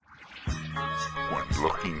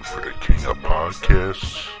Looking for the king of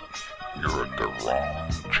podcasts? You're at the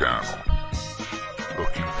wrong channel.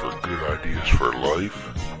 Looking for good ideas for life?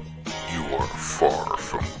 You are far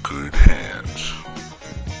from good hands.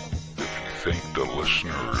 If you think the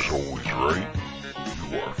listener is always right,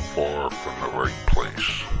 you are far from the right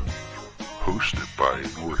place. Hosted by a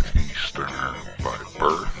Northeasterner by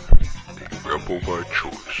birth, a rebel by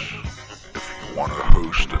choice. If you want a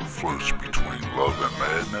host that floats between love and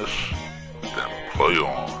madness, then play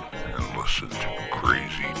on and listen to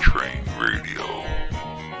Crazy Train Radio.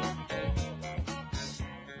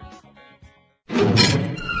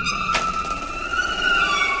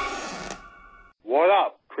 What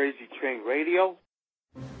up, Crazy Train Radio?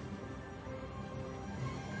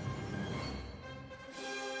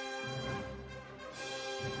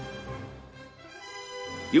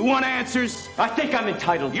 You want answers? I think I'm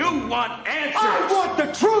entitled. You want answers? I want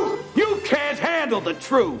the truth! You can't handle the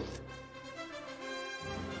truth!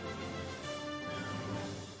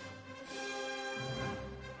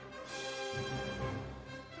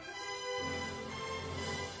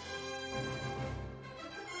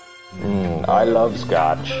 I love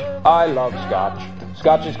scotch. I love scotch.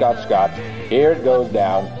 Scotchy, scotch, scotch. Here it goes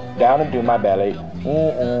down into my belly.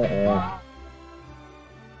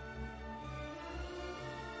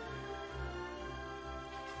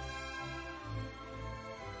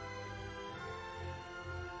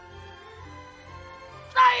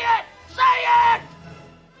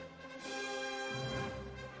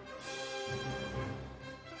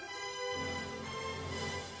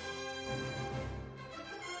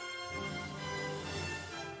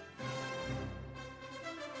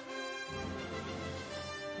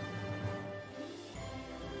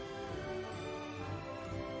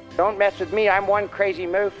 Don't mess with me, I'm one crazy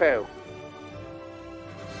moofoo.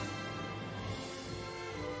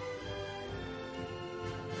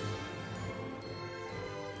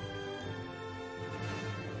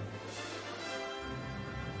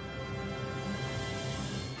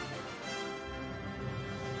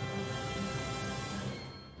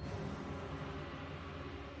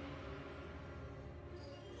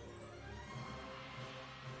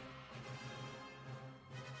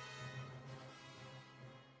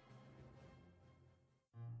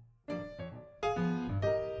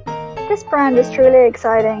 This brand is truly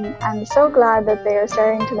exciting and I'm so glad that they are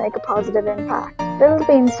starting to make a positive impact. Little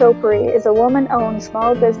Bean Soapery is a woman-owned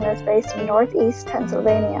small business based in Northeast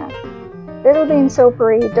Pennsylvania. Little Bean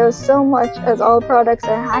Soapery does so much as all products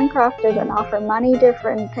are handcrafted and offer many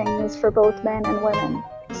different things for both men and women.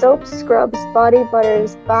 Soaps, scrubs, body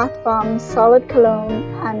butters, bath bombs, solid cologne,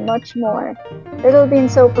 and much more. Little Bean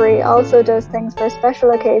Soapery also does things for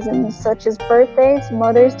special occasions such as birthdays,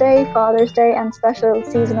 Mother's Day, Father's Day, and special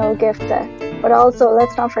seasonal gift sets. But also,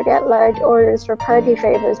 let's not forget large orders for party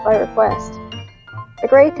favors by request. The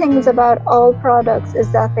great things about all products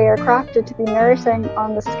is that they are crafted to be nourishing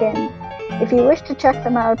on the skin. If you wish to check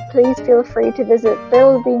them out, please feel free to visit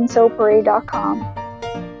littlebeansoapery.com.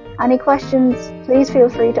 Any questions, please feel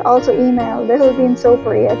free to also email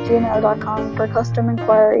littlebeansoapery@gmail.com for custom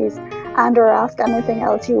inquiries and or ask anything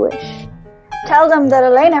else you wish. Tell them that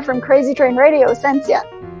Elena from Crazy Train Radio sent ya.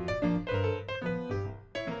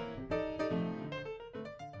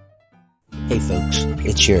 Hey folks,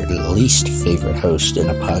 it's your least favorite host in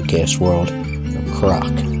the podcast world,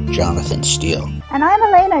 Croc, Jonathan Steele. And I'm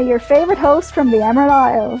Elena, your favorite host from the Emerald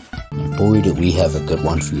Isle. And boy, do we have a good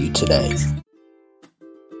one for you today.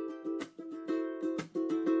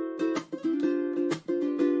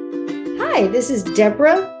 Hi, this is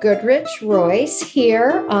Deborah Goodrich Royce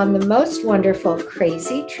here on the most wonderful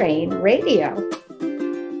Crazy Train Radio.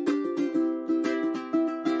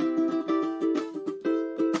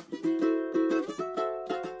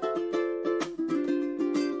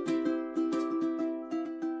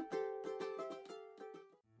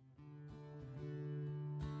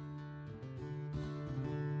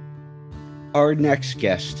 Our next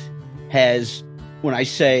guest has, when I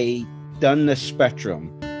say done the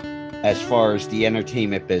spectrum, as far as the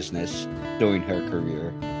entertainment business during her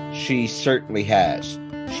career, she certainly has.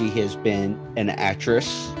 She has been an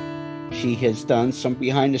actress. She has done some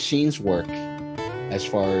behind-the-scenes work as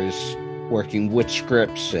far as working with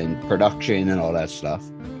scripts and production and all that stuff.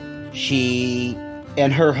 She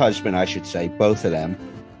and her husband, I should say, both of them,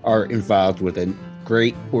 are involved with a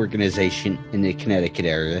great organization in the Connecticut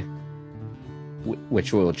area,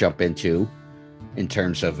 which we'll jump into in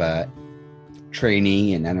terms of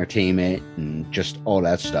training and entertainment and just all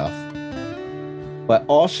that stuff. But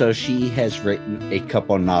also she has written a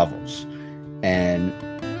couple novels, and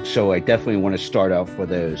so I definitely want to start off with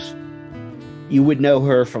those. You would know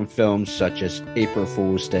her from films such as April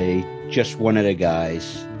Fool's Day, Just One of the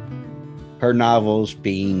Guys. Her novels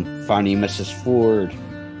being Finding Mrs. Ford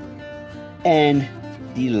and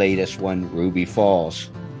the latest one, Ruby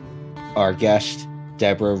Falls. Our guest,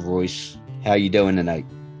 Deborah Royce. How you doing tonight?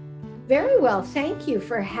 Very well. Thank you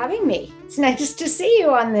for having me. It's nice to see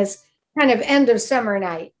you on this kind of end of summer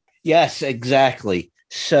night. Yes, exactly.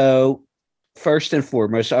 So first and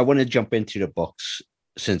foremost, I want to jump into the books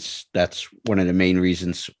since that's one of the main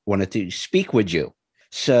reasons I wanted to speak with you.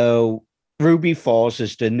 So Ruby Falls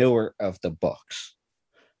is the newer of the books.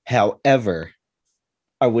 However,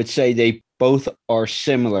 I would say they both are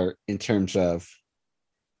similar in terms of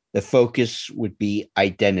the focus would be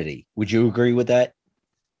identity. Would you agree with that?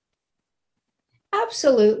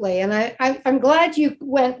 Absolutely. And I'm glad you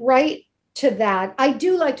went right to that. I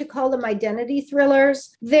do like to call them identity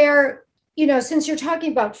thrillers. They're, since you're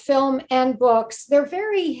talking about film and books, they're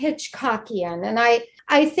very Hitchcockian. And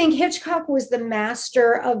I think Hitchcock was the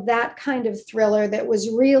master of that kind of thriller that was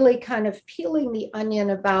really kind of peeling the onion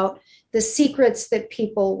about the secrets that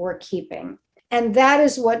people were keeping. And that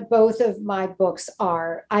is what both of my books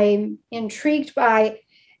are. I'm intrigued by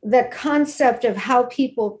the concept of how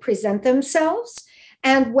people present themselves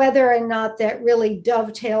and whether or not that really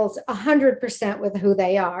dovetails 100% with who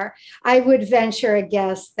they are. I would venture a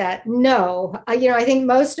guess that no. I think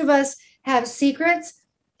most of us have secrets.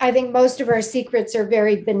 I think most of our secrets are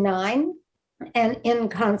very benign and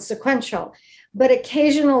inconsequential. But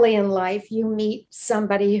occasionally in life, you meet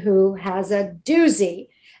somebody who has a doozy.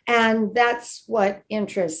 And that's what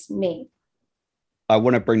interests me. I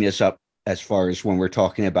want to bring this up as far as when we're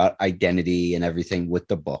talking about identity and everything with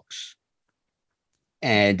the books.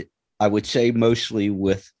 And I would say mostly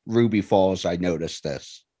with Ruby Falls, I noticed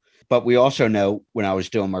this. But we also know when I was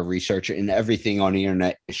doing my research, and everything on the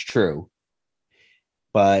internet is true,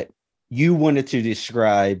 but you wanted to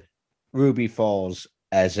describe Ruby Falls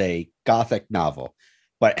as a Gothic novel.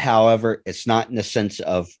 But however, it's not in the sense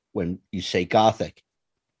of when you say Gothic,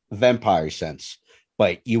 vampire sense,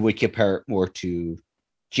 but you would compare it more to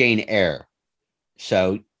Jane Eyre.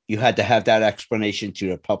 So you had to have that explanation to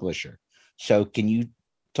the publisher. So can you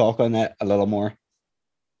talk on that a little more?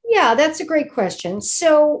 Yeah, that's a great question.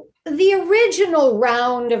 So the original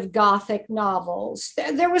round of Gothic novels,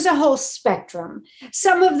 there was a whole spectrum.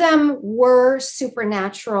 Some of them were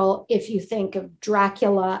supernatural. If you think of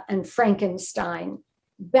Dracula and Frankenstein,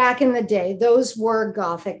 back in the day, those were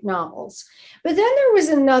Gothic novels. But then there was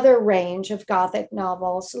another range of Gothic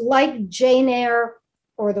novels like Jane Eyre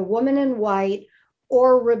or The Woman in White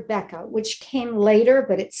or Rebecca, which came later,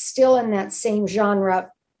 but it's still in that same genre.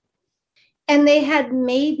 And they had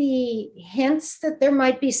maybe hints that there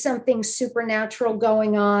might be something supernatural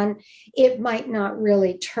going on. It might not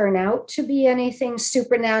really turn out to be anything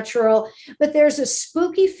supernatural, but there's a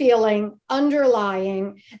spooky feeling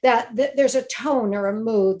underlying that there's a tone or a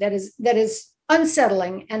mood that is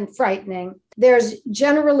unsettling and frightening. There's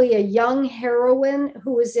generally a young heroine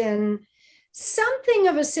who is in something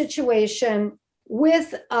of a situation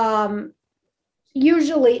with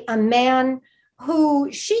usually a man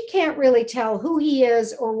who she can't really tell who he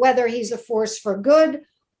is or whether he's a force for good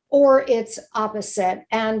or it's opposite.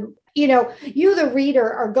 And, you, the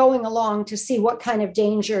reader, are going along to see what kind of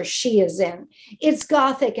danger she is in. It's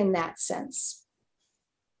Gothic in that sense.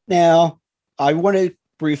 Now, I want to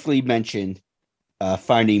briefly mention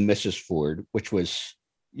Finding Mrs. Ford, which was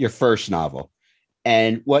your first novel.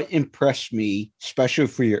 And what impressed me, especially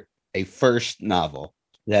for a first novel,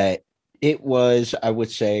 that it was, I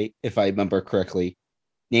would say, if I remember correctly,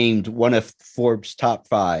 named one of Forbes' top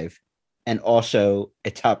 5 and also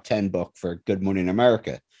a top 10 book for Good Morning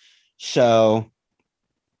America. So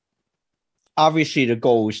obviously the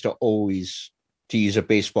goal is to always, to use a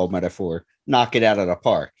baseball metaphor, knock it out of the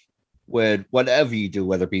park with whatever you do,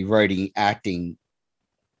 whether it be writing, acting,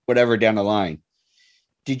 whatever down the line.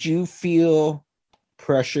 Did you feel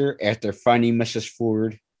pressure after Finding Mrs.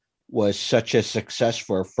 Ford was such a success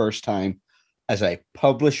for a first time as a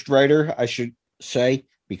published writer, I should say,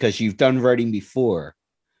 because you've done writing before,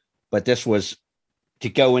 but this was to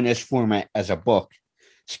go in this format as a book,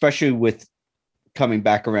 especially with coming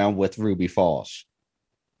back around with Ruby Falls?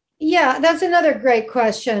 Yeah, that's another great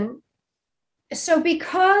question. So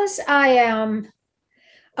because I am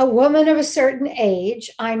a woman of a certain age,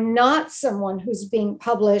 I'm not someone who's being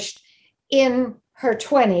published in her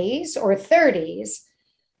 20s or 30s.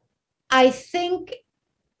 I think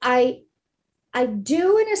I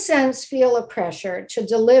do, in a sense, feel a pressure to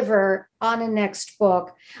deliver on a next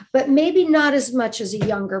book, but maybe not as much as a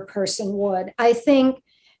younger person would. I think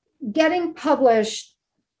getting published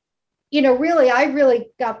really, I really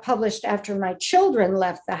got published after my children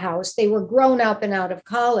left the house. They were grown up and out of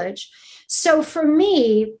college. So for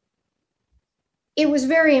me, it was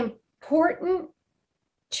very important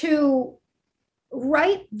to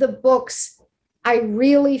write the books I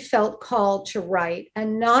really felt called to write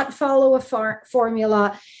and not follow a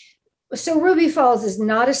formula. So Ruby Falls is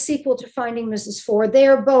not a sequel to Finding Mrs. Ford. They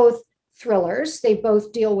are both thrillers. They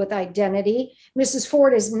both deal with identity. Mrs.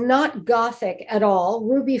 Ford is not Gothic at all.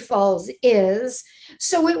 Ruby Falls is.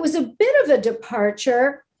 So it was a bit of a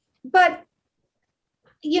departure. But,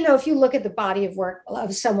 if you look at the body of work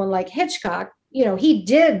of someone like Hitchcock, he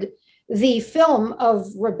did the film of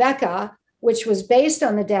Rebecca, which was based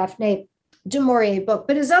on the Daphne du Maurier book,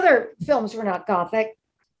 but his other films were not Gothic.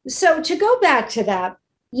 So to go back to that,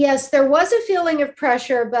 yes, there was a feeling of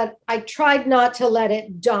pressure, but I tried not to let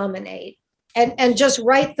it dominate and just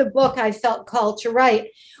write the book I felt called to write.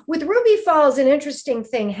 With Ruby Falls, an interesting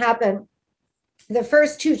thing happened. The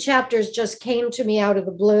first 2 chapters just came to me out of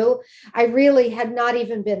the blue. I really had not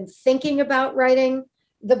even been thinking about writing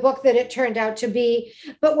the book that it turned out to be.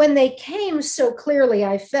 But when they came so clearly,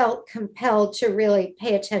 I felt compelled to really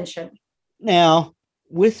pay attention. Now,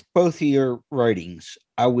 with both of your writings,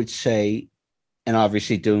 I would say, and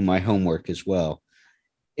obviously doing my homework as well,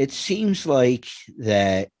 it seems like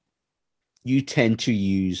that you tend to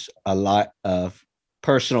use a lot of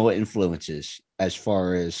personal influences as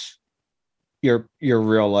far as your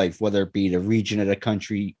real life, whether it be the region of the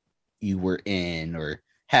country you were in or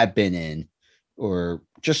have been in, or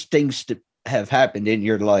just things that have happened in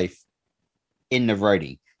your life in the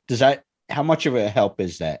writing. How much of a help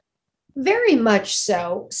is that? Very much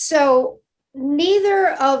so. So neither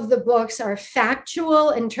of the books are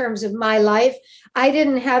factual in terms of my life. I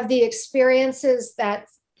didn't have the experiences that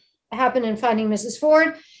happened in Finding Mrs.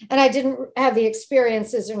 Ford, and I didn't have the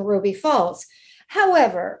experiences in Ruby Falls.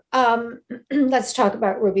 However, let's talk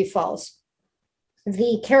about Ruby Falls.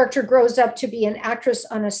 The character grows up to be an actress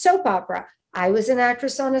on a soap opera. I was an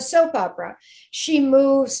actress on a soap opera. She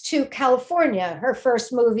moves to California. Her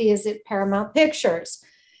first movie is at Paramount Pictures.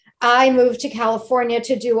 I moved to California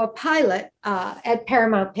to do a pilot at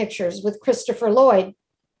Paramount Pictures with Christopher Lloyd.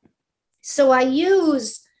 So I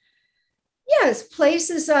use, yes,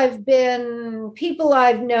 places I've been, people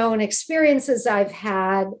I've known, experiences I've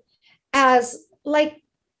had as like,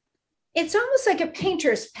 it's almost like a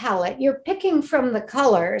painter's palette. You're picking from the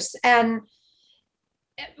colors. And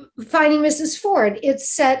Finding Mrs. Ford,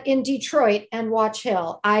 it's set in Detroit and Watch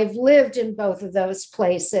Hill. I've lived in both of those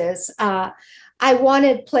places. I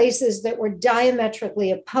wanted places that were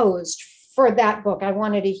diametrically opposed for that book. I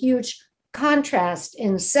wanted a huge contrast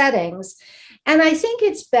in settings. And I think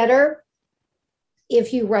it's better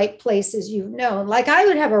if you write places you've known. Like I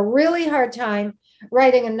would have a really hard time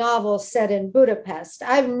writing a novel set in Budapest.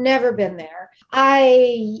 I've never been there.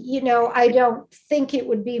 I don't think it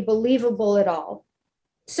would be believable at all.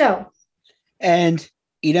 So. And,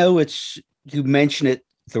 you mentioned it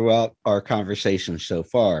throughout our conversation so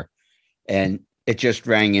far, and it just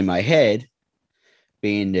rang in my head,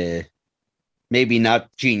 being the maybe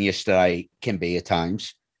not genius that I can be at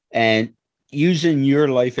times, and using your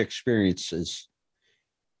life experiences,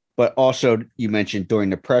 but also you mentioned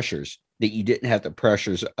during the pressures that you didn't have the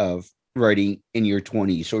pressures of writing in your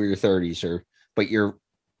 20s or your 30s, but you're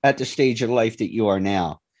at the stage of life that you are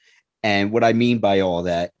now. And what I mean by all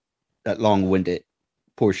that long-winded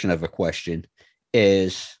portion of a question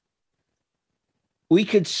is we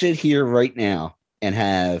could sit here right now and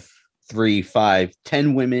have 3, 5,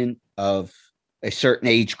 10 women of a certain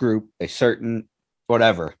age group, a certain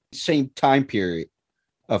whatever, same time period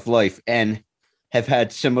of life, and have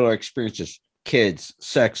had similar experiences, kids,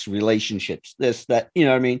 sex, relationships, this, that, you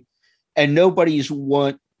know what I mean? And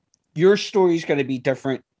your story is going to be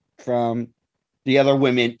different from the other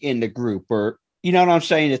women in the group, or, you know what I'm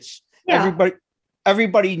saying? It's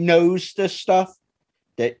everybody knows this stuff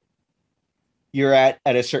that you're at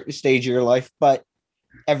a certain stage of your life, but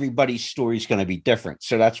everybody's story is going to be different.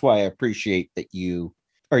 So that's why I appreciate that you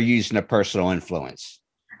are using a personal influence.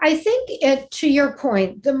 I think to your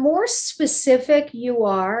point, the more specific you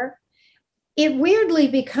are, it weirdly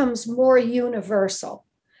becomes more universal.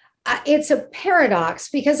 It's a paradox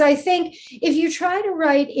because I think if you try to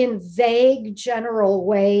write in vague, general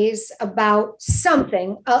ways about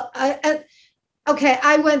something, okay,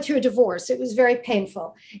 I went through a divorce. It was very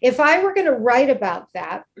painful. If I were going to write about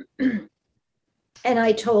that and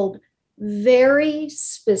I told very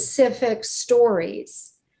specific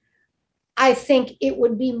stories, I think it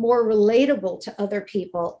would be more relatable to other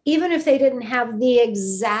people, even if they didn't have the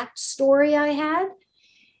exact story I had.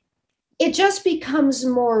 it just becomes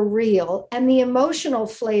more real, and the emotional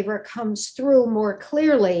flavor comes through more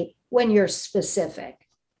clearly when you're specific.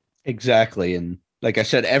 Exactly. And like I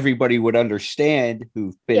said, everybody would understand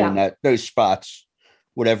who've been in those spots,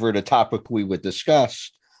 whatever the topic we would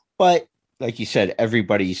discuss. But like you said,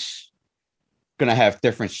 everybody's going to have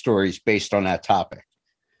different stories based on that topic.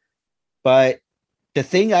 But the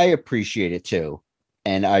thing I appreciated too,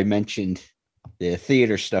 and I mentioned the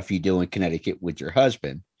theater stuff you do in Connecticut with your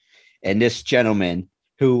husband, and this gentleman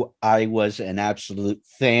who I was an absolute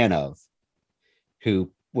fan of,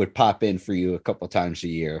 who would pop in for you a couple times a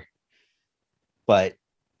year, but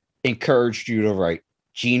encouraged you to write,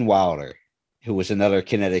 Gene Wilder, who was another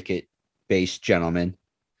Connecticut-based gentleman.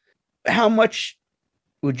 How much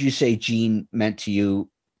would you say Gene meant to you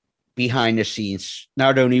behind the scenes,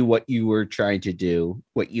 not only what you were trying to do,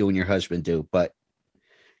 what you and your husband do, but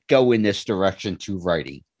go in this direction to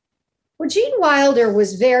writing? Well, Gene Wilder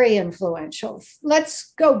was very influential.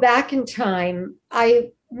 Let's go back in time.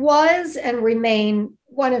 I was and remain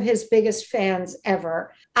one of his biggest fans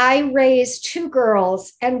ever. I raised two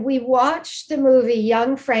girls, and we watched the movie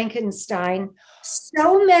Young Frankenstein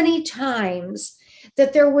so many times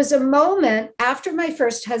that there was a moment after my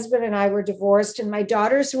first husband and I were divorced, and my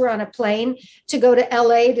daughters were on a plane to go to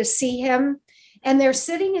LA to see him, and they're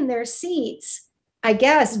sitting in their seats, I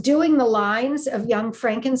guess, doing the lines of Young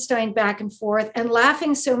Frankenstein back and forth and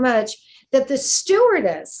laughing so much that the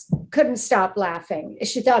stewardess couldn't stop laughing.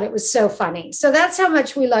 She thought it was so funny. So that's how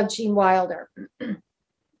much we love Gene Wilder.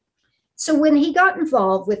 So when he got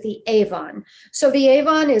involved with the Avon, so the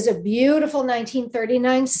Avon is a beautiful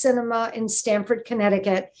 1939 cinema in Stamford,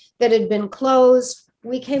 Connecticut that had been closed.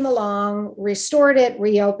 We came along, restored it,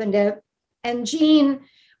 reopened it, and Gene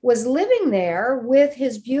was living there with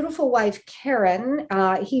his beautiful wife, Karen.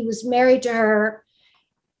 He was married to her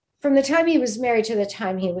from the time he was married to the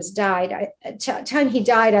time he died.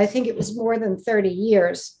 I think it was more than 30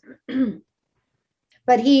 years.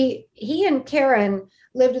 But he and Karen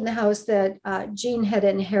lived in the house that Gene had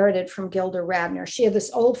inherited from Gilda Radner. She had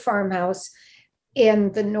this old farmhouse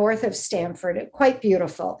in the north of Stamford, quite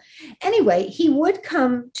beautiful. Anyway, he would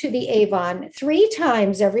come to the Avon 3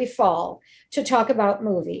 times every fall to talk about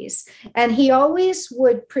movies. And he always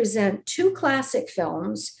would present 2 classic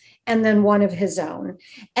films and then one of his own.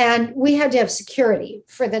 And we had to have security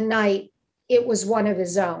for the night. It was one of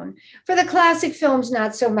his own. For the classic films,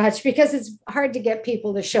 not so much, because it's hard to get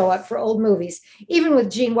people to show up for old movies. Even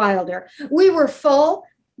with Gene Wilder, we were full,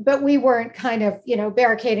 but we weren't kind of,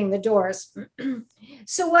 barricading the doors.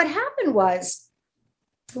 So what happened was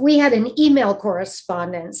we had an email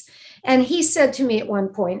correspondence, and he said to me at one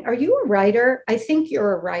point, "Are you a writer? I think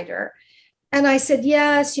you're a writer." And I said,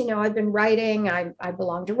 "Yes, I've been writing. I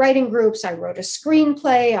belong to writing groups. I wrote a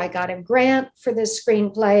screenplay. I got a grant for this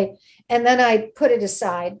screenplay. And then I put it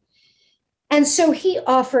aside." And so he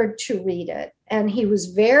offered to read it. And he was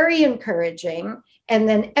very encouraging. And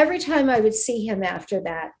then every time I would see him after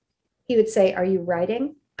that, he would say, "Are you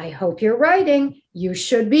writing? I hope you're writing. You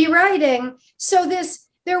should be writing." So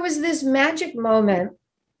there was this magic moment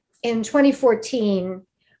in 2014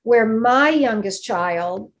 where my youngest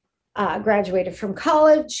child graduated from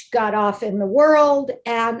college, got off in the world.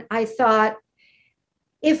 And I thought,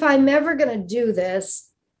 if I'm ever going to do this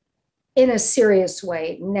in a serious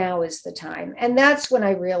way, now is the time. And that's when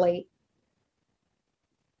I really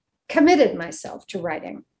committed myself to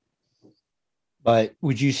writing. But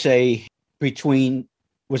would you say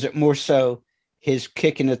was it more so his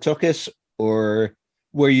kick in the tuchus, or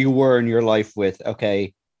where you were in your life with,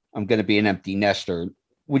 okay, I'm going to be an empty nester?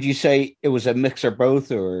 Would you say it was a mix of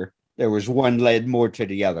both, or there was one led more to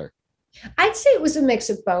the other? I'd say it was a mix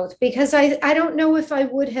of both, because I don't know if I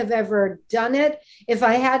would have ever done it if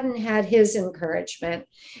I hadn't had his encouragement.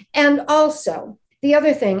 And also, the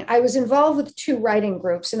other thing, I was involved with 2 writing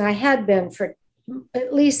groups, and I had been for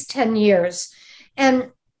at least 10 years.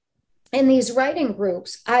 And in these writing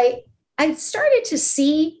groups, I started to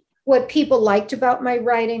see what people liked about my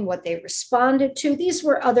writing, what they responded to. These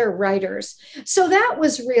were other writers. So that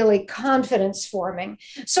was really confidence forming.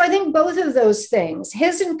 So I think both of those things,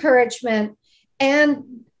 his encouragement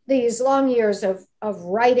and these long years of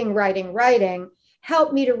writing,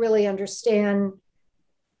 helped me to really understand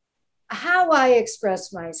how I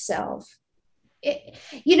express myself.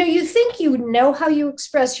 You think you know how you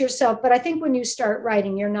express yourself, but I think when you start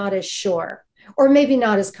writing, you're not as sure, or maybe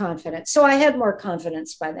not as confident. So I had more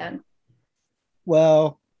confidence by then.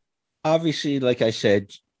 Well, obviously, like I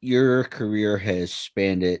said, your career has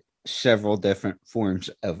spanned several different forms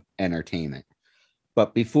of entertainment.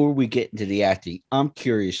 But before we get into the acting, I'm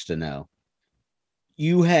curious to know,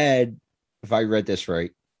 you had, if I read this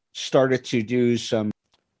right, started to do some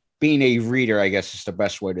being a reader, I guess is the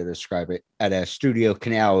best way to describe it, at a Studio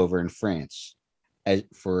Canal over in France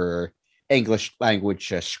for English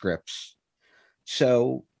language scripts.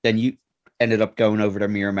 So then you ended up going over to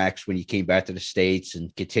Miramax when you came back to the States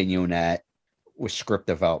and continuing that with script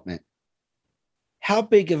development. How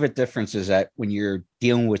big of a difference is that when you're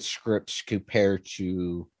dealing with scripts compared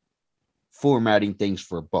to formatting things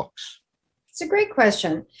for books? It's a great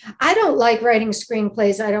question. I don't like writing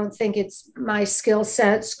screenplays. I don't think it's my skill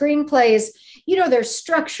set. Screenplays, they're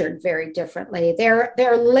structured very differently.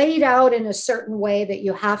 They're laid out in a certain way that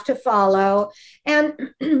you have to follow. And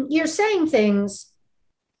you're saying things,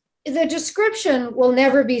 the description will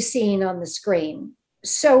never be seen on the screen.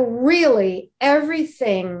 So really,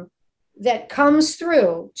 everything that comes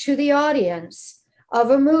through to the audience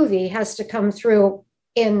of a movie has to come through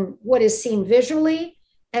in what is seen visually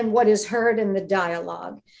and what is heard in the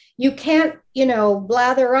dialogue. You can't,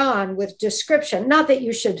 blather on with description. Not that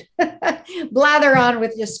you should blather on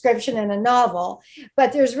with description in a novel,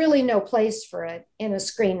 but there's really no place for it in a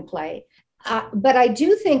screenplay. But I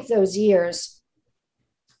do think those years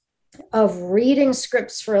of reading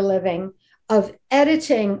scripts for a living, of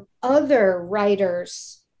editing other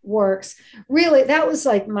writers' works, really, that was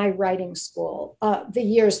like my writing school, the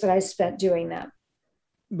years that I spent doing that.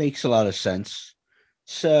 Makes a lot of sense.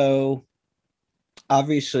 So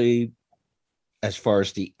obviously, as far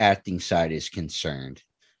as the acting side is concerned,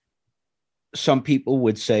 some people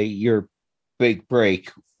would say your big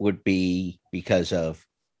break would be because of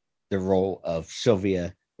the role of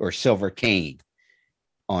Sylvia or Silver Kane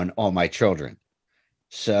on All My Children.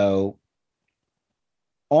 So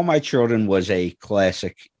All My Children was a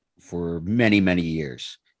classic for many, many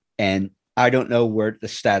years. And I don't know where the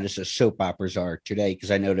status of soap operas are today,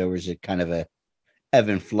 because I know there was a kind of a ebb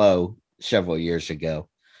and flow several years ago.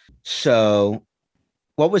 So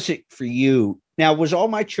what was it for you? Now, was All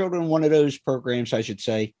My Children one of those programs, I should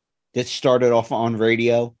say, that started off on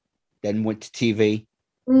radio, then went to TV?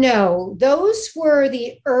 No, those were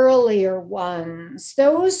the earlier ones.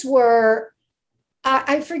 Those were,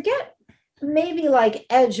 I forget, maybe like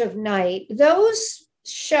Edge of Night. Those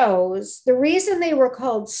shows, the reason they were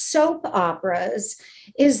called soap operas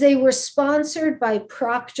is they were sponsored by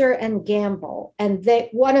Procter and Gamble, and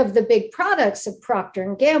one of the big products of Procter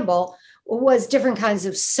and Gamble was different kinds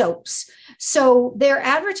of soaps. So their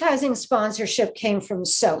advertising sponsorship came from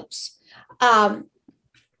soaps.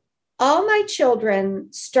 All My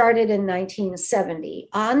Children started in 1970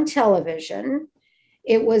 on television.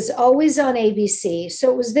 It was always on ABC, so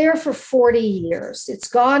it was there for 40 years. It's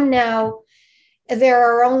gone now. There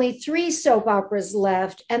are only 3 soap operas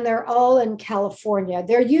left, and they're all in California.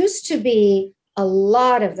 There used to be a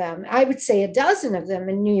lot of them. I would say a dozen of them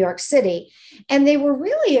in New York City. And they were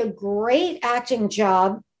really a great acting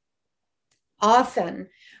job, often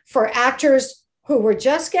for actors who were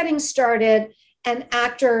just getting started and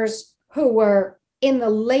actors who were in the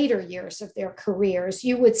later years of their careers.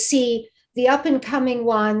 You would see the up and coming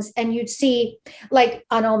ones, and you'd see, like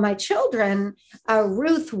on All My Children,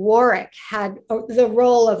 Ruth Warwick had the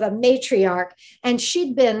role of a matriarch, and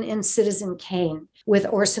she'd been in Citizen Kane with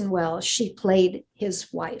Orson Welles. She played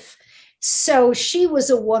his wife. So she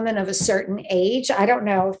was a woman of a certain age. I don't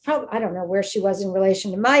know where she was in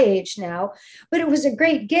relation to my age now, but it was a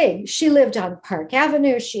great gig. She lived on Park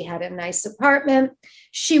Avenue. She had a nice apartment.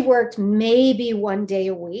 She worked maybe one day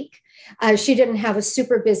a week. She didn't have a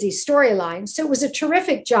super busy storyline. So it was a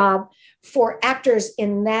terrific job for actors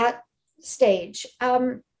in that stage.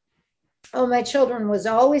 Oh My Children was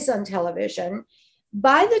always on television.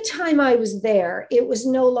 By the time I was there, it was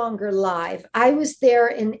no longer live. I was there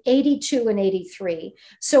in 82 and 83.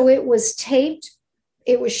 So it was taped.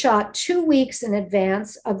 It was shot 2 weeks in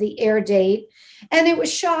advance of the air date. And it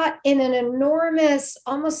was shot in an enormous,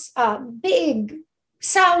 almost big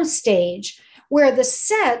sound stage where the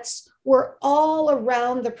sets were all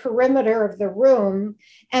around the perimeter of the room.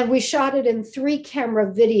 And we shot it in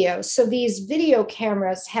 3-camera video. So these video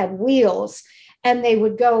cameras had wheels, and they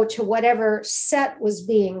would go to whatever set was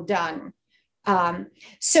being done.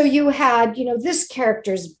 So you had, this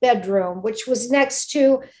character's bedroom, which was next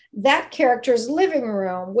to that character's living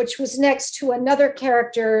room, which was next to another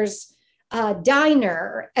character's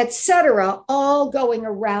diner, etc., all going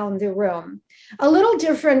around the room. A little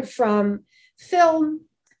different from film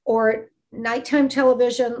or nighttime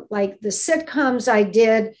television, like the sitcoms I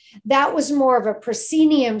did. That was more of a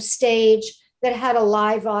proscenium stage that had a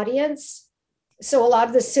live audience. So a lot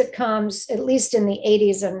of the sitcoms, at least in the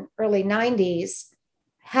 80s and early 90s,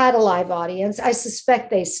 had a live audience. I suspect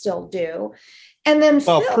they still do. And then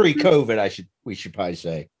pre-COVID, we should probably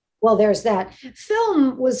say. Well, there's that.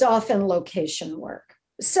 Film was often location work,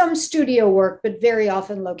 some studio work, but very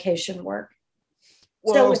often location work.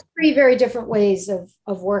 Well, so it was three very different ways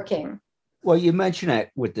of working. Well, you mentioned that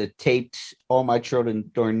with the taped, All My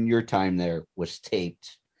Children during your time there was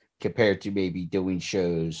taped compared to maybe doing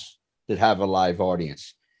shows that have a live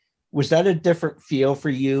audience. Was that a different feel for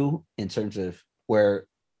you in terms of where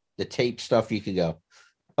the tape stuff you could go,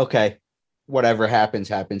 okay, whatever happens,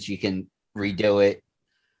 you can redo it,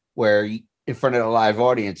 where in front of a live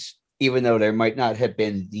audience, even though there might not have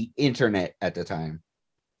been the internet at the time,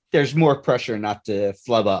 there's more pressure not to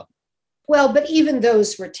flub up. Well, but even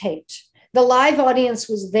those were taped. The live audience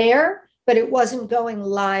was there, but it wasn't going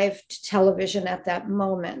live to television at that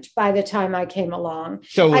moment by the time I came along.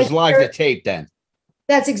 So it was live to tape then?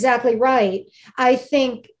 That's exactly right. I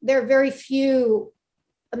think there are very few,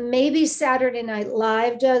 maybe Saturday Night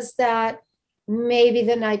Live does that. Maybe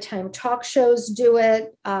the nighttime talk shows do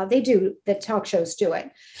it. They do, the talk shows do it.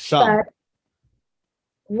 Some.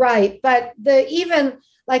 Right. But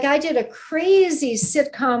like I did a crazy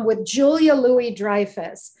sitcom with Julia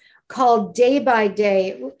Louis-Dreyfus called Day by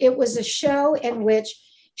Day. It was a show in which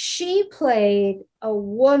she played a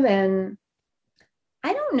woman.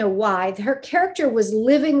 I don't know why. Her character was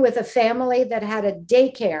living with a family that had a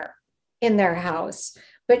daycare in their house,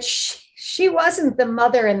 but she wasn't the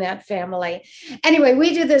mother in that family. Anyway,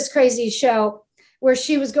 we did this crazy show where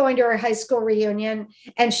she was going to her high school reunion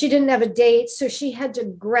and she didn't have a date. So she had to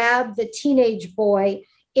grab the teenage boy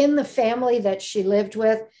in the family that she lived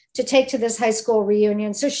with to take to this high school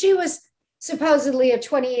reunion. So she was supposedly a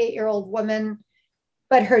 28-year-old woman,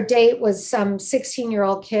 but her date was some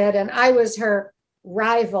 16-year-old kid, and I was her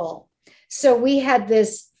rival. So we had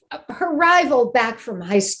her rival back from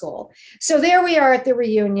high school. So there we are at the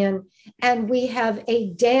reunion, and we have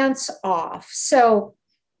a dance off. So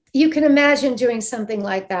you can imagine doing something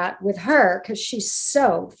like that with her because she's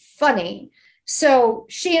so funny. So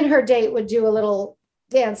she and her date would do a little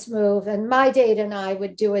dance move, and my date and I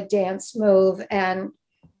would do a dance move, and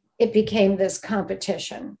it became this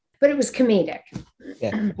competition, but it was comedic.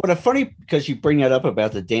 Yeah. Well, funny, because you bring that up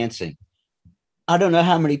about the dancing. I don't know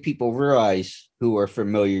how many people realize who are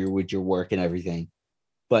familiar with your work and everything,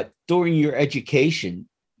 but during your education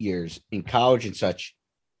years in college and such,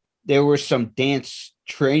 there was some dance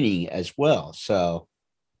training as well. So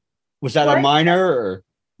was that a minor or?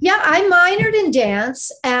 Yeah, I minored in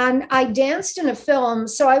dance and I danced in a film.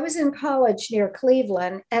 So I was in college near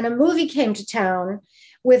Cleveland and a movie came to town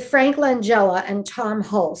with Frank Langella and Tom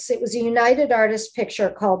Hulse. It was a United Artists picture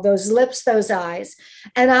called Those Lips, Those Eyes.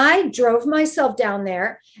 And I drove myself down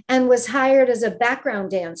there and was hired as a background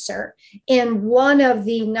dancer in one of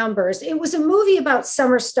the numbers. It was a movie about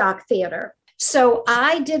summer stock theater. So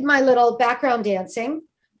I did my little background dancing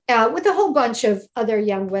with a whole bunch of other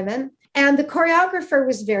young women. And the choreographer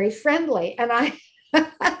was very friendly. And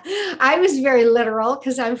I was very literal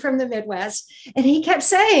because I'm from the Midwest. And he kept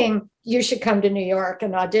saying, you should come to New York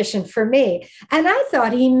and audition for me. And I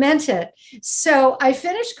thought he meant it. So I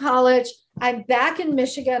finished college. I'm back in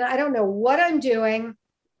Michigan. I don't know what I'm doing.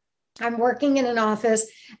 I'm working in an office.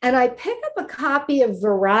 And I pick up a copy of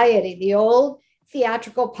Variety, the old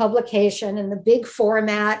theatrical publication in the big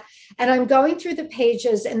format. And I'm going through the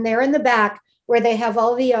pages, and there in the back where they have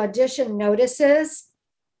all the audition notices,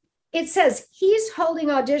 it says he's holding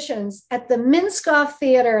auditions at the Minskoff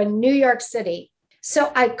Theater in New York City.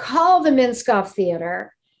 So I call the Minskoff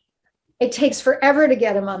Theater. It takes forever to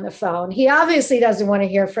get him on the phone. He obviously doesn't want to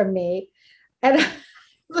hear from me. And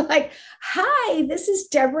I'm like, hi, this is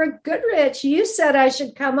Deborah Goodrich. You said I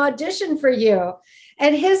should come audition for you.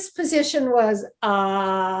 And his position was,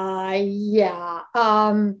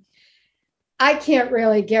 I can't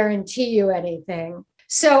really guarantee you anything.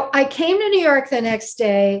 So I came to New York the next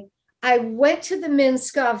day. I went to the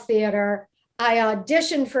Minskoff Theater. I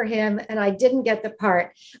auditioned for him and I didn't get the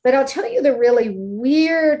part. But I'll tell you the really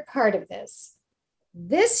weird part of this.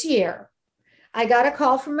 This year, I got a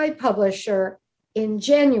call from my publisher in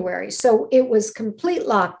January. So it was complete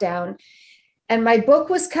lockdown. And my book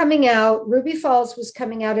was coming out. Ruby Falls was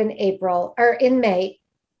coming out in May.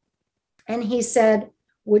 And he said,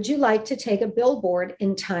 would you like to take a billboard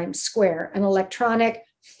in Times Square, an electronic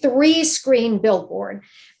 3-screen billboard?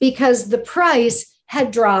 Because the price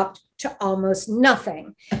had dropped to almost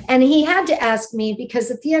nothing. And he had to ask me because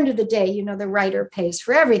at the end of the day, the writer pays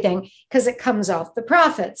for everything because it comes off the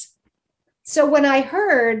profits. So when I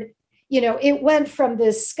heard, it went from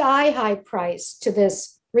this sky high price to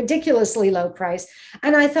this ridiculously low price.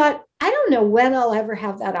 And I thought, I don't know when I'll ever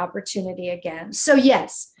have that opportunity again. So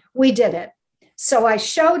yes, we did it. So I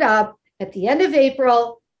showed up at the end of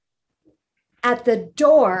April. at the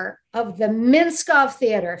door of the Minskoff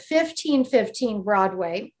Theater, 1515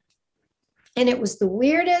 Broadway. And it was the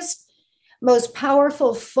weirdest, most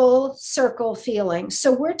powerful full circle feeling.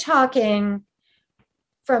 So we're talking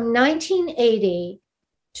from 1980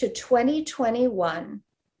 to 2021,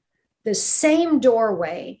 the same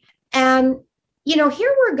doorway. And, you know,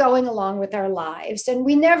 here we're going along with our lives and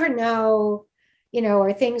we never know, you know,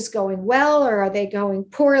 are things going well or are they going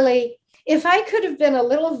poorly? If I could have been a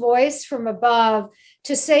little voice from above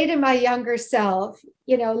to say to my younger self,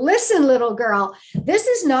 you know, listen, little girl, this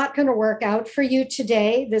is not going to work out for you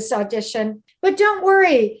today, this audition, but don't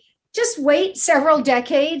worry, just wait several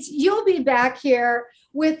decades. You'll be back here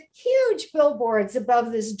with huge billboards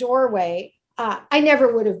above this doorway. I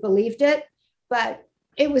never would have believed it, but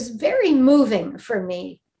it was very moving for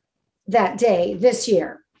me that day this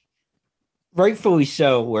year. Rightfully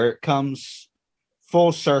so, where it comes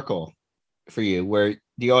full circle for you, where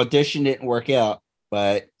the audition didn't work out,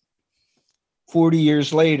 but 40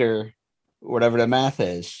 years later, whatever the math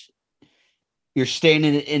is, you're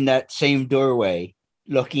standing in that same doorway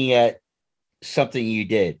looking at something you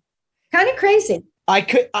did. Kind of crazy. I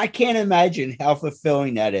can't imagine how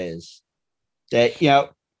fulfilling that is. That, you know,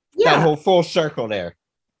 that whole full circle there.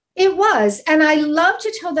 It was. And I love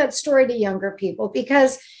to tell that story to younger people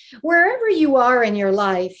because wherever you are in your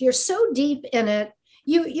life, you're so deep in it.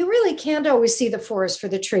 You really can't always see the forest for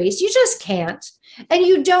the trees. You just can't. And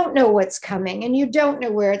you don't know what's coming and you don't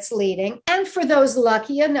know where it's leading. And for those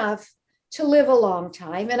lucky enough to live a long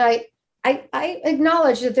time, and I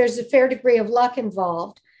acknowledge that there's a fair degree of luck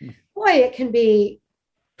involved. Boy, it can be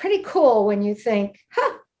pretty cool when you think,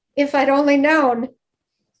 if I'd only known.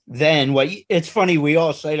 Then it's funny, we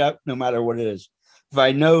all say that no matter what it is. If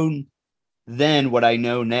I'd known then what I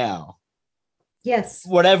know now. Yes.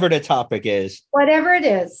 Whatever the topic is. Whatever it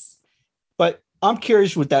is. But I'm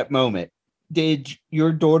curious with that moment. Did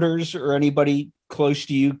your daughters or anybody close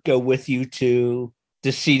to you go with you to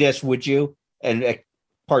see this with you and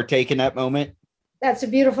partake in that moment? That's a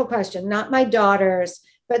beautiful question. Not my daughters,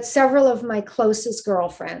 but several of my closest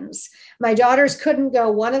girlfriends. My daughters couldn't go.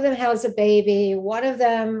 One of them has a baby. One of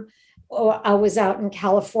them I was out in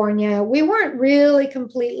California. We weren't really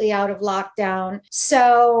completely out of lockdown.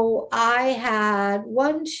 So I had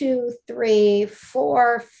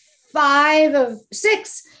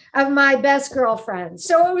 6 of my best girlfriends.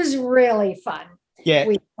 So it was really fun. Yeah.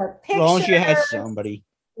 We took pictures. As long as you had somebody.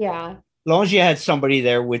 Yeah. As long as you had somebody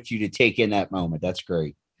there with you to take in that moment. That's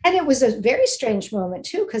great. And it was a very strange moment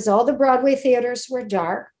too, because all the Broadway theaters were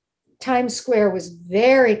dark. Times Square was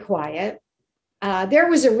very quiet. There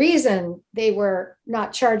was a reason they were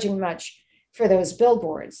not charging much for those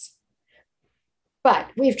billboards. But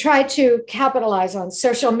we've tried to capitalize on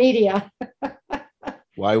social media.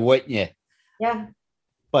 Why wouldn't you? Yeah.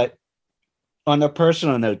 But on a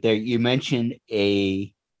personal note there, you mentioned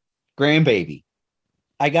a grandbaby.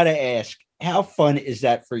 I got to ask, how fun is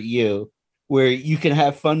that for you, where you can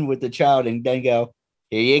have fun with the child and then go,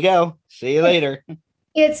 here you go, see you later?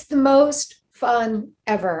 It's the most fun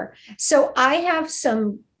ever. So I have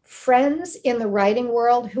some friends in the writing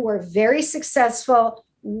world who are very successful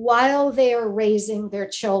while they are raising their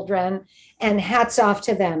children, and hats off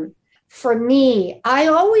to them. For me, I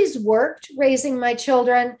always worked raising my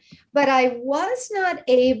children, but I was not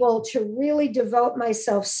able to really devote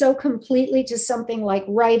myself so completely to something like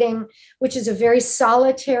writing, which is a very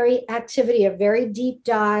solitary activity, a very deep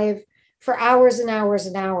dive for hours and hours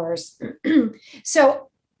and hours. So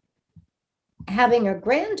having a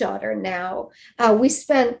granddaughter now, we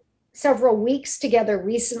spent several weeks together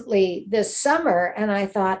recently this summer, and I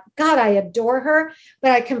thought, God, I adore her,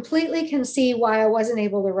 but I completely can see why I wasn't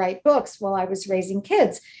able to write books while I was raising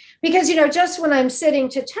kids. Because, you know, just when I'm sitting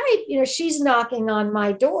to type, you know, she's knocking on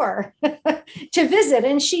my door to visit,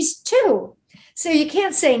 and she's 2. So you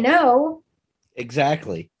can't say no.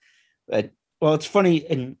 Exactly. Well, it's funny,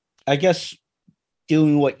 and I guess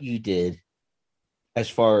doing what you did as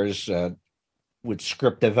far as with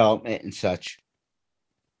script development and such,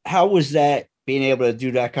 how was that, being able to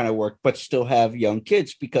do that kind of work, but still have young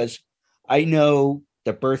kids? Because I know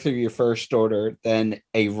the birth of your first daughter, then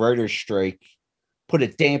a writer's strike, put a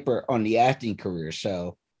damper on the acting career.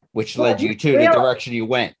 So, which led you to the direction you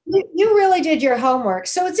went. You really did your homework.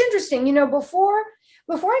 So it's interesting, you know, before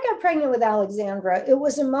I got pregnant with Alexandra, it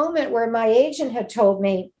was a moment where my agent had told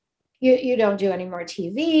me, you don't do any more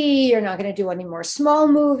TV. You're not going to do any more small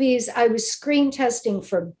movies. I was screen testing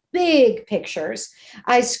for big pictures.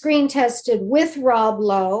 I screen tested with Rob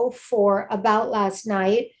Lowe for About Last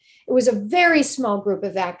Night. It was a very small group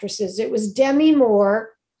of actresses. It was Demi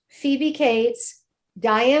Moore, Phoebe Cates,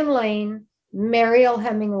 Diane Lane, Mariel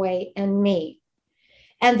Hemingway and me.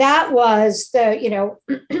 And that was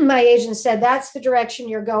my agent said, that's the direction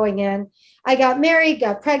you're going in. I got married,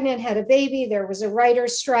 got pregnant, had a baby. There was a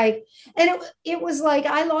writer's strike. And it was like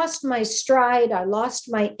I lost my stride. I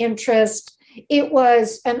lost my interest. It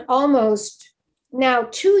was an almost now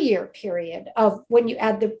 2-year period of when you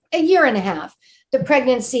add a year and a half, the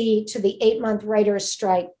pregnancy to the 8-month writer's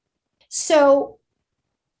strike. So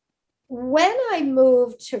when I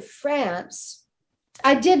moved to France,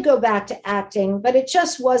 I did go back to acting, but it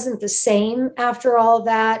just wasn't the same after all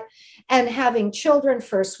that. And having children,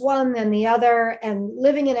 first one, then the other, and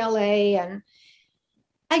living in LA. And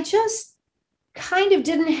I just kind of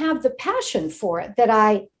didn't have the passion for it that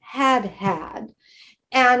I had.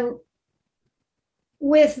 And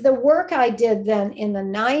with the work I did then in the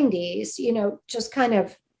 90s, just kind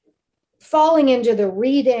of falling into the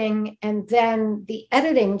reading and then the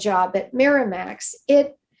editing job at Miramax,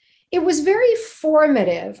 it was very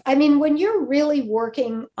formative. I mean, when you're really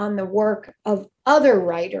working on the work of other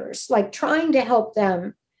writers, like trying to help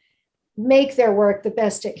them make their work the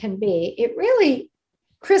best it can be, it really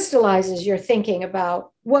crystallizes your thinking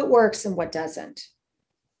about what works and what doesn't.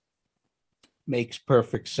 Makes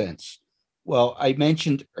perfect sense. Well, I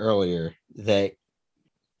mentioned earlier that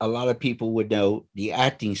a lot of people would know the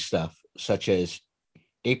acting stuff, such as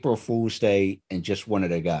April Fool's Day and Just One of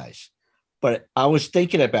the Guys. But I was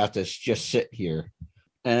thinking about this just sit here,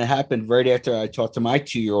 and it happened right after I talked to my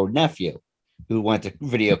 2-year-old nephew who went to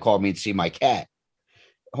video call me and see my cat.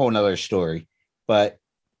 A whole nother story. But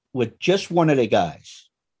with Just One of the Guys,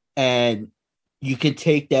 and you can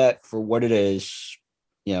take that for what it is,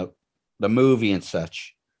 the movie and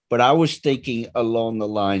such. But I was thinking along the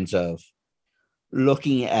lines of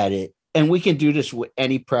looking at it, and we can do this with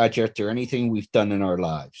any project or anything we've done in our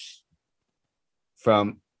lives,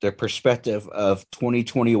 from the perspective of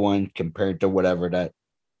 2021 compared to whatever that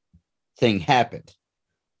thing happened.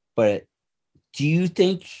 But do you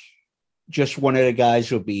think Just One of the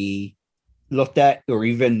Guys will be looked at or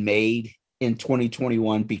even made in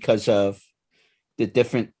 2021 because of the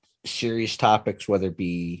different serious topics, whether it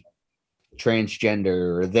be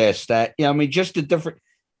transgender or this, that, just the different,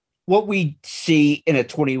 what we see in a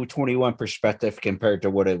 2021 perspective compared to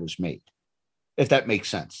what it was made, if that makes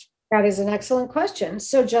sense? That is an excellent question.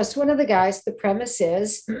 So Just One of the Guys, the premise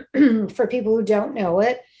is, for people who don't know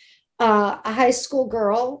it, a high school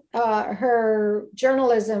girl, her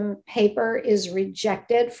journalism paper is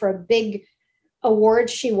rejected for a big award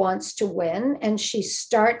she wants to win. And she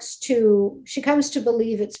comes to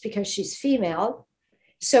believe it's because she's female.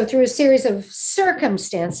 So through a series of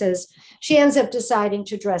circumstances, she ends up deciding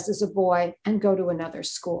to dress as a boy and go to another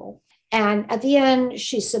school. And at the end,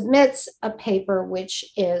 she submits a paper, which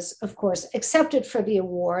is, of course, accepted for the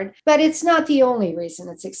award. But it's not the only reason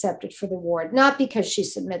it's accepted for the award, not because she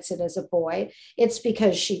submits it as a boy. It's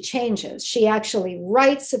because she changes. She actually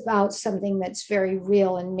writes about something that's very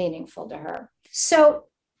real and meaningful to her. So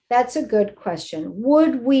that's a good question.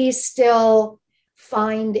 Would we still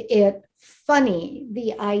find it funny,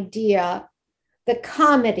 the idea, the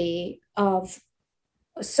comedy of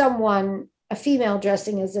a female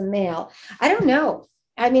dressing as a male? I don't know.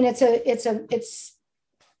 I mean, it's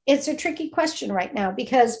a tricky question right now,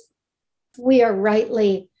 because we are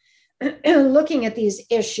rightly looking at these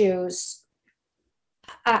issues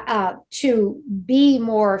to be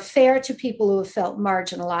more fair to people who have felt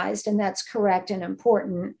marginalized, and that's correct and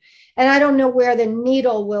important. And I don't know where the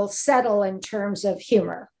needle will settle in terms of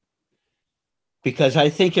humor. Because I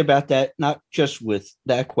think about that, not just with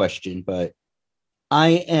that question, but I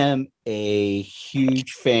am a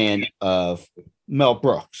huge fan of Mel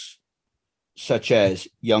Brooks, such as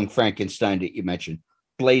Young Frankenstein that you mentioned,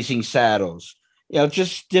 Blazing Saddles,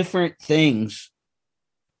 just different things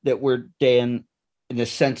that were done in the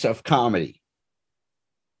sense of comedy.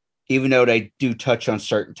 Even though they do touch on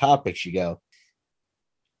certain topics, you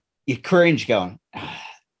cringe going,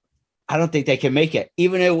 I don't think they can make it.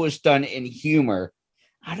 Even though it was done in humor,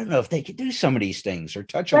 I don't know if they could do some of these things or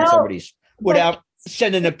touch on some of these without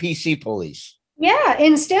sending the PC police. Yeah,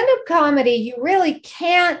 in stand-up comedy, you really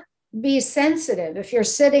can't be sensitive if you're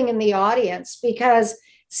sitting in the audience, because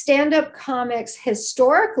stand-up comics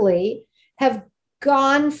historically have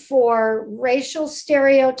gone for racial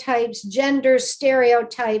stereotypes, gender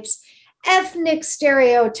stereotypes, ethnic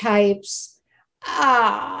stereotypes,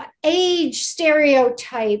 age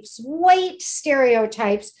stereotypes, weight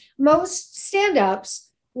stereotypes. Most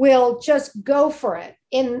stand-ups will just go for it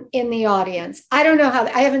in the audience. I don't know how,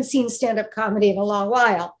 I haven't seen stand-up comedy in a long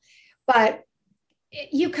while, but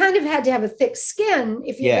you kind of had to have a thick skin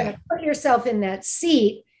if you're going to put yourself in that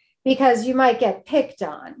seat, because you might get picked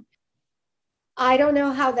on. I don't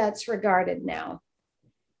know how that's regarded now.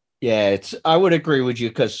 Yeah, I would agree with you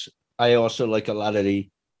because I also like a lot of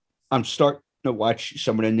I'm starting to watch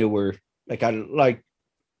some of the newer, like I like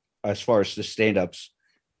as far as the stand-ups,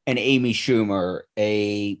 an Amy Schumer,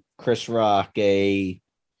 a Chris Rock, you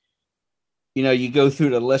go through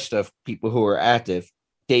the list of people who are active,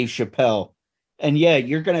 Dave Chappelle. And yeah,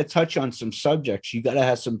 you're going to touch on some subjects. You got to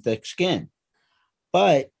have some thick skin.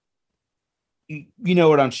 But you know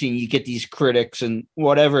what I'm seeing? You get these critics and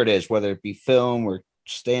whatever it is, whether it be film or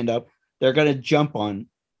stand up, they're going to jump on,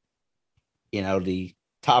 the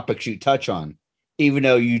topics you touch on, even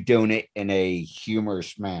though you do it in a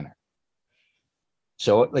humorous manner.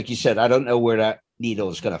 So, like you said, I don't know where that needle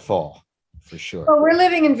is going to fall for sure. Well, we're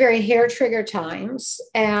living in very hair trigger times.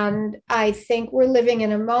 And I think we're living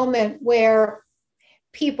in a moment where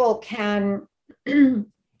people can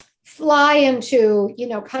fly into,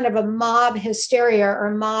 kind of a mob hysteria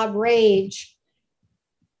or mob rage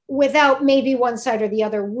without maybe one side or the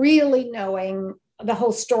other really knowing the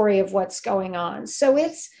whole story of what's going on. So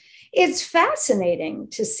it's fascinating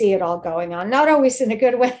to see it all going on, not always in a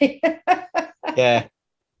good way. Yeah.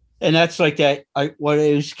 And that's like that. What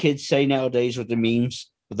those kids say nowadays with the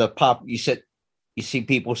memes, with the pop, you see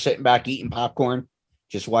people sitting back eating popcorn,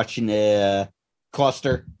 just watching the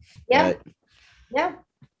cluster. Yeah. Yeah.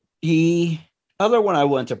 The other one I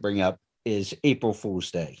want to bring up is April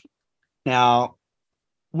Fool's Day. Now,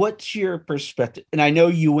 what's your perspective? And I know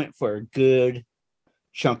you went for a good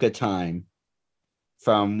chunk of time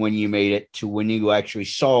from when you made it to when you actually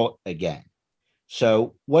saw it again.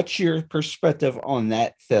 So what's your perspective on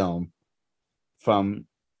that film from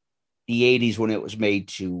the 80s when it was made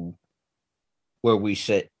to where we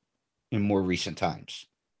sit in more recent times?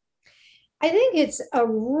 I think it's a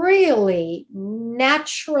really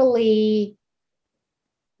naturally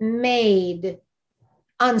made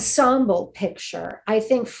ensemble picture. I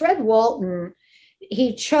think Fred Walton,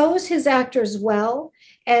 he chose his actors well,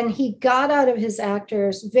 and he got out of his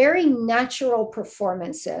actors very natural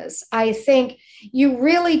performances. I think you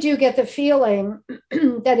really do get the feeling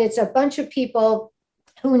that it's a bunch of people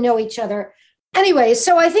who know each other. Anyway,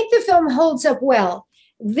 so I think the film holds up well.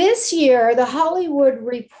 This year, The Hollywood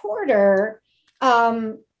Reporter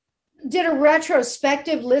did a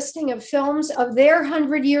retrospective listing of films of their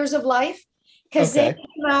 100 years of life, because they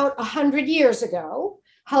came out 100 years ago,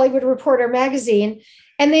 Hollywood Reporter magazine,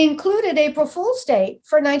 and they included April Fool's Day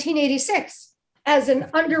for 1986 as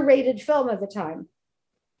an underrated film at the time.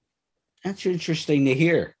 That's interesting to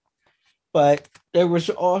hear. But there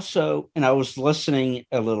was also, and I was listening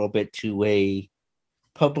a little bit to a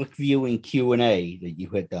public viewing Q&A that you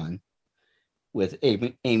had done with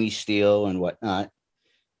Amy Steele and whatnot.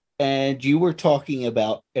 And you were talking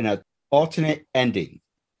about an alternate ending.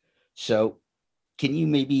 So can you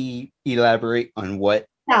maybe elaborate on what?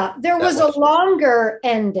 Yeah, there was a longer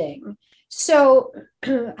ending. So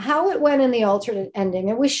how it went in the alternate ending,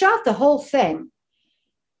 and we shot the whole thing.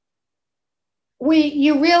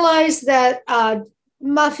 You realize that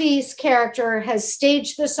Muffy's character has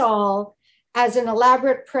staged this all as an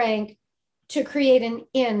elaborate prank to create an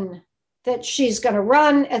inn that she's going to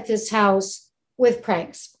run at this house with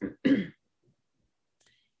pranks.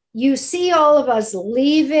 You see all of us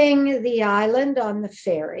leaving the island on the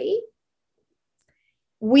ferry.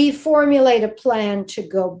 We formulate a plan to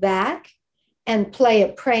go back and play a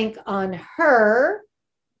prank on her.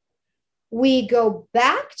 We go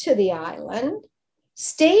back to the island,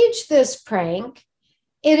 stage this prank.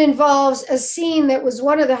 It involves a scene that was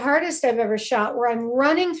one of the hardest I've ever shot, where I'm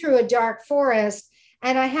running through a dark forest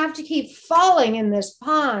and I have to keep falling in this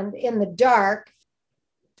pond in the dark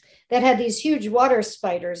that had these huge water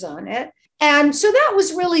spiders on it. And so that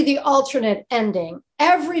was really the alternate ending,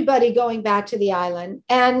 everybody going back to the island.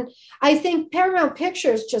 And I think Paramount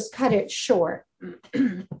Pictures just cut it short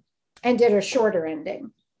and did a shorter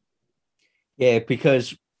ending. Yeah,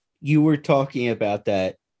 because you were talking about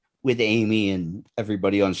that with Amy and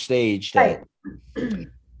everybody on stage, that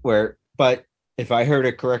but if I heard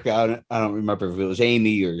it correctly, I don't remember if it was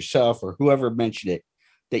Amy or yourself or whoever mentioned it,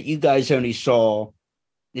 that you guys only saw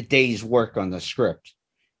the day's work on the script.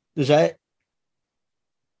 Does that,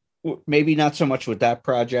 maybe not so much with that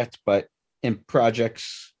project, but in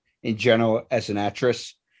projects in general as an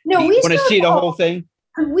actress? No, we want to see the whole thing.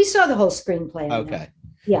 We saw the whole screenplay. Okay.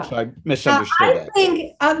 Yeah. So I misunderstood that. I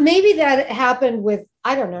think maybe that happened with,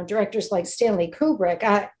 I don't know, directors like Stanley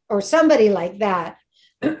Kubrick or somebody like that,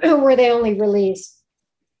 where they only release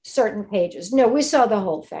certain pages. No, we saw the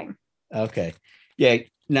whole thing. Okay. Yeah.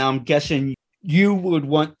 Now I'm guessing you would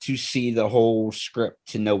want to see the whole script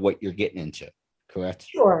to know what you're getting into, correct?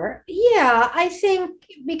 Sure. Yeah, I think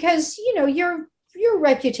because, your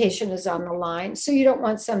reputation is on the line, so you don't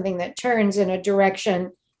want something that turns in a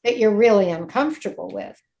direction that you're really uncomfortable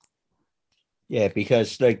with. Yeah,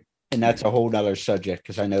 because and that's a whole nother subject,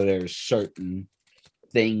 because I know there's certain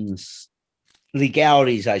things,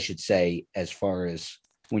 legalities, I should say, as far as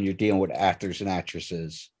when you're dealing with actors and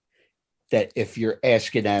actresses, that if you're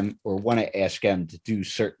asking them or want to ask them to do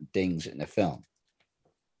certain things in the film.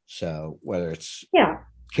 So whether it's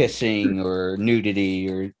kissing or nudity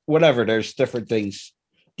or whatever, there's different things.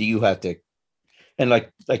 Do you have to, and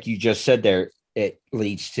like you just said there, it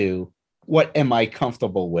leads to what am I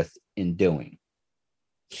comfortable with in doing?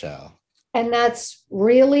 So, and that's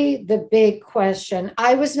really the big question.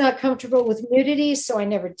 I was not comfortable with nudity, so I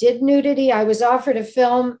never did nudity. I was offered a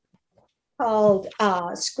film called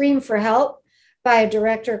Scream for Help by a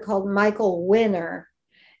director called Michael Winner.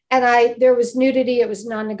 And there was nudity. It was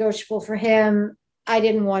non-negotiable for him. I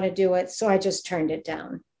didn't want to do it, so I just turned it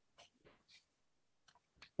down.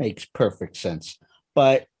 Makes perfect sense.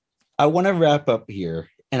 But I want to wrap up here,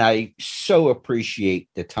 and I so appreciate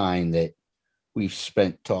the time that we've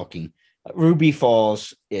spent talking. Ruby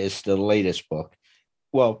Falls is the latest book.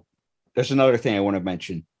 Well, there's another thing I want to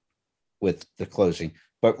mention with the closing,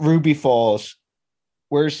 but Ruby Falls,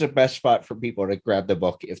 where's the best spot for people to grab the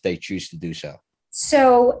book if they choose to do so?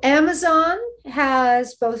 So Amazon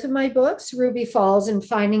has both of my books, Ruby Falls and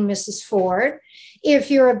Finding Mrs. Ford.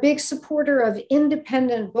 If you're a big supporter of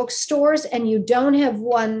independent bookstores and you don't have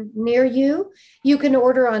one near you, you can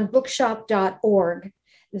order on bookshop.org.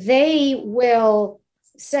 They will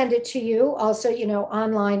send it to you, also,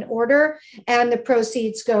 online order, and the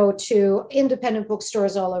proceeds go to independent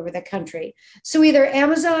bookstores all over the country. So either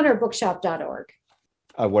Amazon or bookshop.org.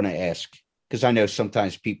 I want to ask, because I know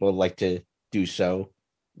sometimes people like to do so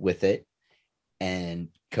with it, and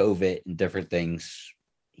COVID and different things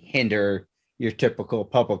hinder your typical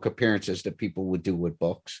public appearances that people would do with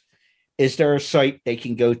books. Is there a site they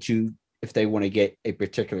can go to if they want to get a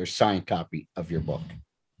particular signed copy of your book?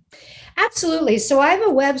 Absolutely. So I have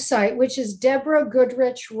a website, which is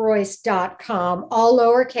DeborahGoodrichRoyce.com, all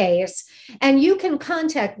lowercase, and you can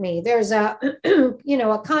contact me. There's a,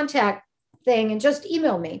 a contact thing, and just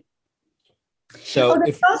email me. So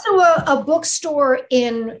there's also a bookstore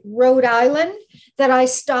in Rhode Island that I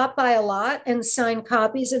stop by a lot and sign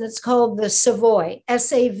copies, and it's called the Savoy,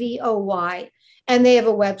 Savoy, and they have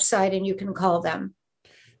a website, and you can call them.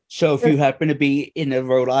 So if you happen to be in the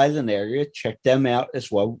Rhode Island area, check them out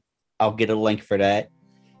as well. I'll get a link for that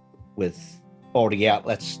with all the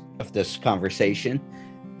outlets of this conversation.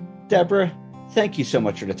 Deborah, thank you so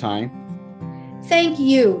much for the time. Thank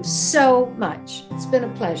you so much. It's been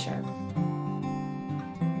a pleasure.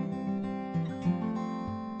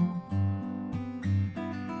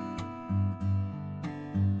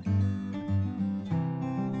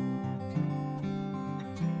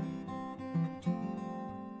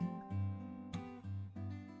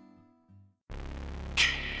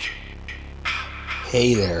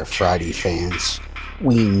 Hey there, Friday fans.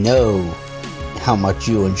 We know how much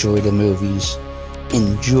you enjoy the movies.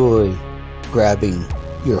 Enjoy grabbing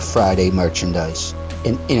your Friday merchandise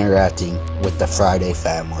and interacting with the Friday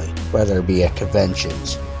family, whether it be at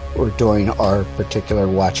conventions or during our particular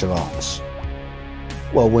watch-alongs.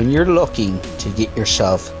 Well, when you're looking to get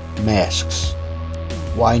yourself masks,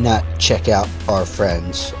 why not check out our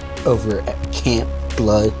friends over at Camp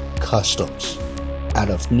Blood Customs out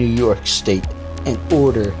of New York State and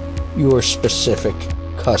order your specific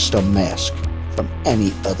custom mask from any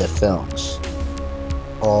of the films.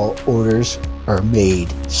 All orders are made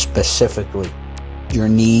specifically. Your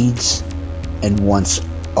needs and wants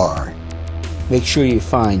are. Make sure you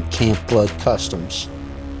find Camp Blood Customs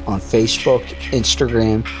on Facebook,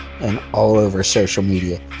 Instagram, and all over social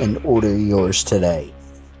media and order yours today.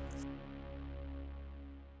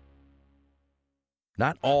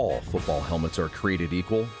 Not all football helmets are created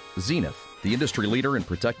equal. Zenith, the industry leader in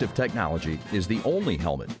protective technology, is the only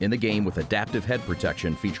helmet in the game with adaptive head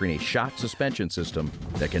protection featuring a shock suspension system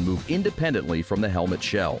that can move independently from the helmet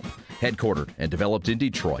shell. Headquartered and developed in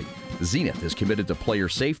Detroit, Zenith is committed to player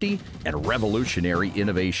safety and revolutionary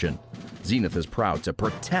innovation. Zenith is proud to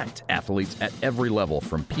protect athletes at every level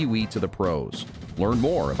from Pee Wee to the pros. Learn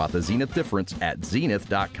more about the Zenith difference at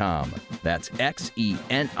zenith.com. That's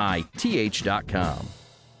XENITH.com.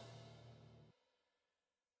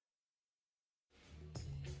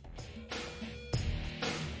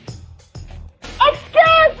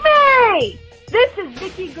 Excuse me! This is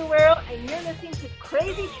Vicki Guerrero, and you're listening to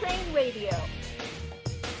Crazy Train Radio.